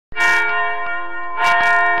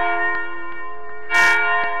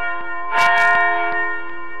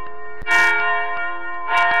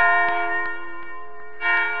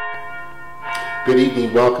Good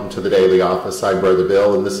evening. Welcome to the Daily Office. I'm Brother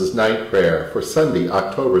Bill, and this is night prayer for Sunday,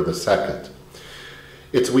 October the 2nd.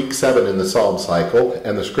 It's week 7 in the Psalm cycle,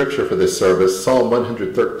 and the scripture for this service, Psalm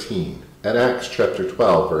 113, and Acts chapter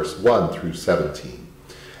 12, verse 1 through 17.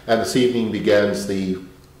 And this evening begins the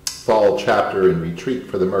fall chapter in retreat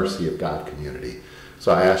for the Mercy of God community.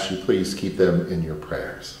 So I ask you, please keep them in your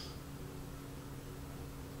prayers.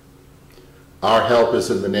 Our help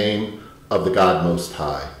is in the name of the God Most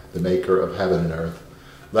High, the maker of heaven and earth.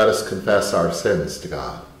 Let us confess our sins to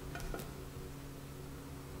God.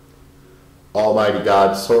 Almighty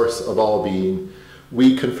God, source of all being,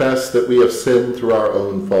 we confess that we have sinned through our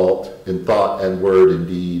own fault in thought and word and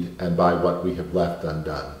deed, and by what we have left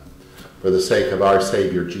undone. For the sake of our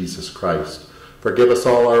Savior Jesus Christ, forgive us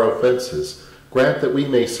all our offenses. Grant that we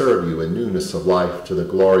may serve you in newness of life to the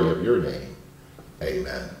glory of your name.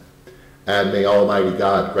 Amen. And may Almighty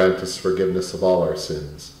God grant us forgiveness of all our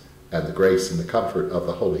sins, and the grace and the comfort of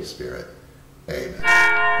the Holy Spirit. Amen.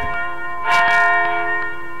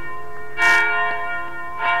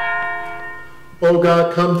 O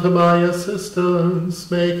God, come to my assistance.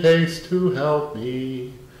 Make haste to help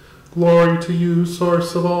me. Glory to you,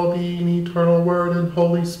 source of all being, eternal Word and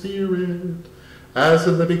Holy Spirit, as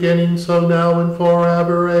in the beginning, so now and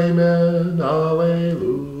forever. Amen.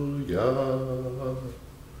 Alleluia.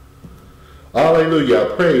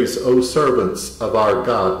 Alleluia. Praise, O servants of our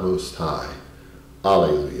God Most High.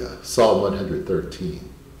 Alleluia. Psalm 113.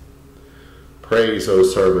 Praise, O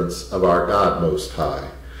servants of our God Most High.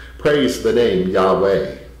 Praise the name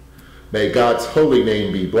Yahweh. May God's holy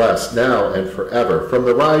name be blessed now and forever. From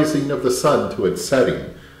the rising of the sun to its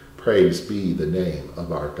setting, praise be the name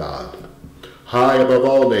of our God. High above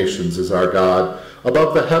all nations is our God,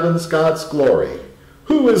 above the heavens God's glory.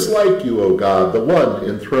 Who is like you, O God, the one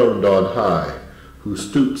enthroned on high, who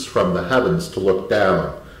stoops from the heavens to look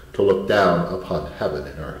down upon heaven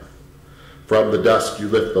and earth? From the dust you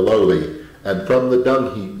lift the lowly, and from the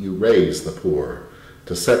dung heap you raise the poor,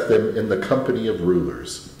 to set them in the company of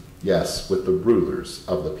rulers, yes, with the rulers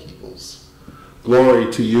of the peoples.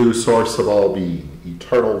 Glory to you, source of all being,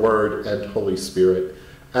 eternal Word and Holy Spirit,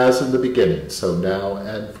 as in the beginning, so now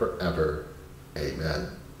and forever. Amen.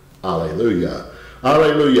 Alleluia.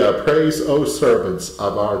 Alleluia. Praise, O servants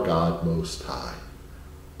of our God Most High.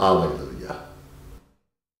 Alleluia.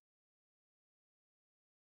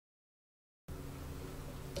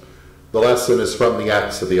 The lesson is from the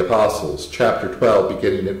Acts of the Apostles, chapter 12,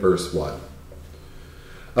 beginning at verse 1.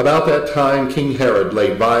 About that time King Herod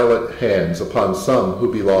laid violent hands upon some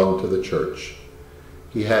who belonged to the church.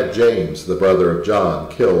 He had James, the brother of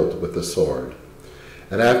John, killed with the sword.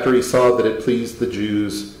 And after he saw that it pleased the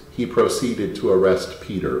Jews, he proceeded to arrest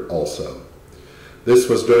Peter also. This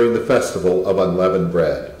was during the festival of unleavened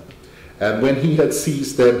bread. And when he had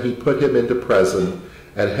seized them, he put him into prison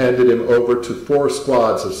and handed him over to 4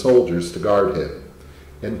 squads of soldiers to guard him,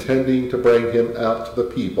 intending to bring him out to the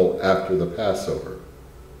people after the Passover.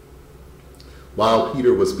 While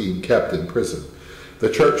Peter was being kept in prison,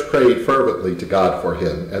 the church prayed fervently to God for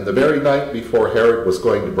him, and the very night before Herod was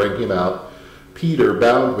going to bring him out, Peter,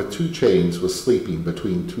 bound with 2 chains, was sleeping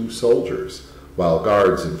between 2 soldiers, while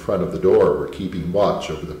guards in front of the door were keeping watch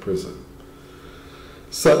over the prison.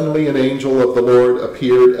 Suddenly an angel of the Lord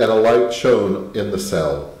appeared, and a light shone in the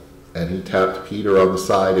cell. And he tapped Peter on the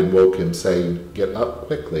side and woke him, saying, "Get up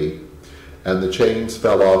quickly." And the chains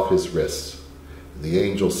fell off his wrists. And the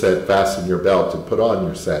angel said, "Fasten your belt and put on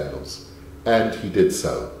your sandals." And he did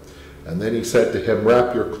so. And then he said to him,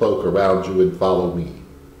 "Wrap your cloak around you and follow me."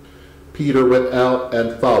 Peter went out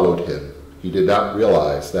and followed him. He did not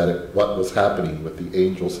realize that what was happening with the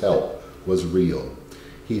angel's help was real.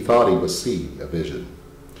 He thought he was seeing a vision.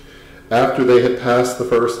 After they had passed the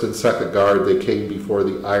first and second guard, they came before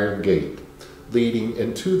the iron gate leading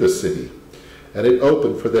into the city. And it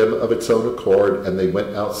opened for them of its own accord, and they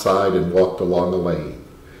went outside and walked along a lane,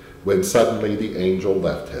 when suddenly the angel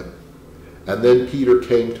left him. And then Peter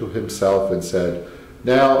came to himself and said,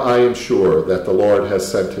 "Now I am sure that the Lord has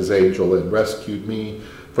sent his angel and rescued me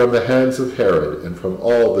from the hands of Herod and from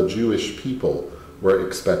all the Jewish people were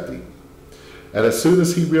expecting." And as soon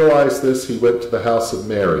as he realized this, he went to the house of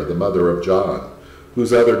Mary, the mother of John,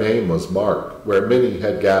 whose other name was Mark, where many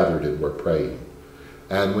had gathered and were praying.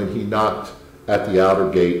 And when he knocked at the outer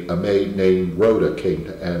gate, a maid named Rhoda came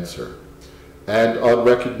to answer. And on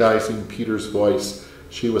recognizing Peter's voice,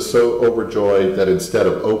 she was so overjoyed that instead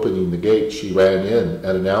of opening the gate, she ran in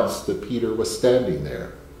and announced that Peter was standing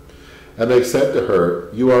there. And they said to her,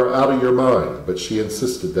 "You are out of your mind," but she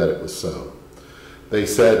insisted that it was so. They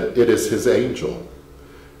said, "It is his angel."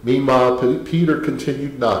 Meanwhile, Peter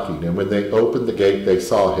continued knocking, and when they opened the gate, they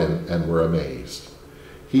saw him and were amazed.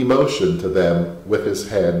 He motioned to them with his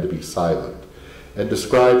hand to be silent, and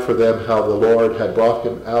described for them how the Lord had brought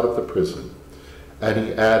him out of the prison. And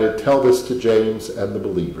he added, "Tell this to James and the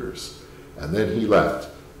believers." And then he left,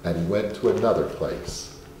 and he went to another place.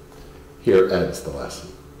 Here ends the lesson.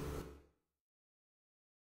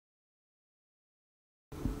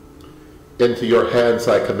 Into your hands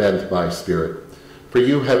I commend my spirit, for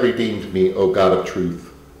you have redeemed me, O God of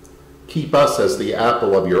truth. Keep us as the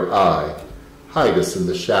apple of your eye. Hide us in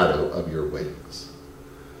the shadow of your wings.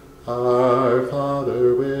 Our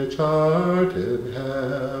Father, which art in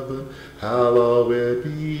heaven, hallowed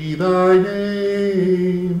be thy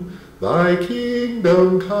name. Thy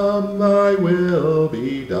kingdom come, thy will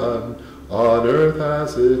be done, on earth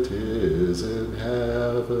as it is in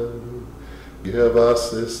heaven. Give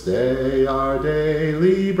us this day our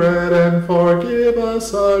daily bread, and forgive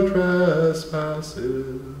us our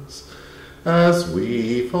trespasses, as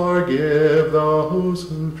we forgive those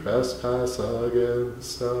who trespass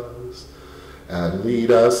against us. And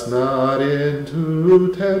lead us not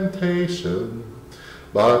into temptation,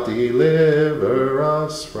 but deliver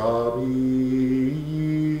us from evil.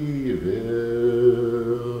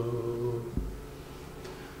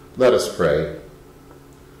 Let us pray.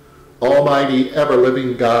 Almighty,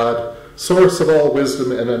 ever-living God, source of all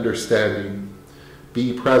wisdom and understanding,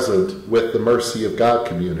 be present with the Mercy of God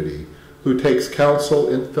community, who takes counsel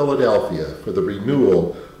in Philadelphia for the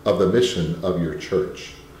renewal of the mission of your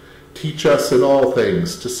church. Teach us in all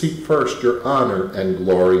things to seek first your honor and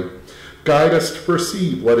glory. Guide us to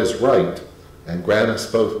perceive what is right, and grant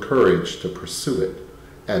us both courage to pursue it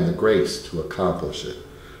and the grace to accomplish it.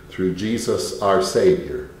 Through Jesus our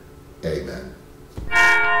Savior. Amen.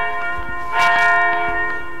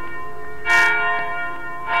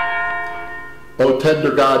 O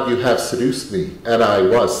tender God, you have seduced me, and I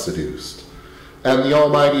was seduced. And the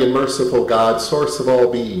Almighty and merciful God, source of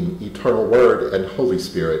all being, eternal Word, and Holy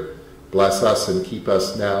Spirit, bless us and keep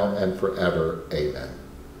us now and forever. Amen.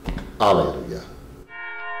 Alleluia.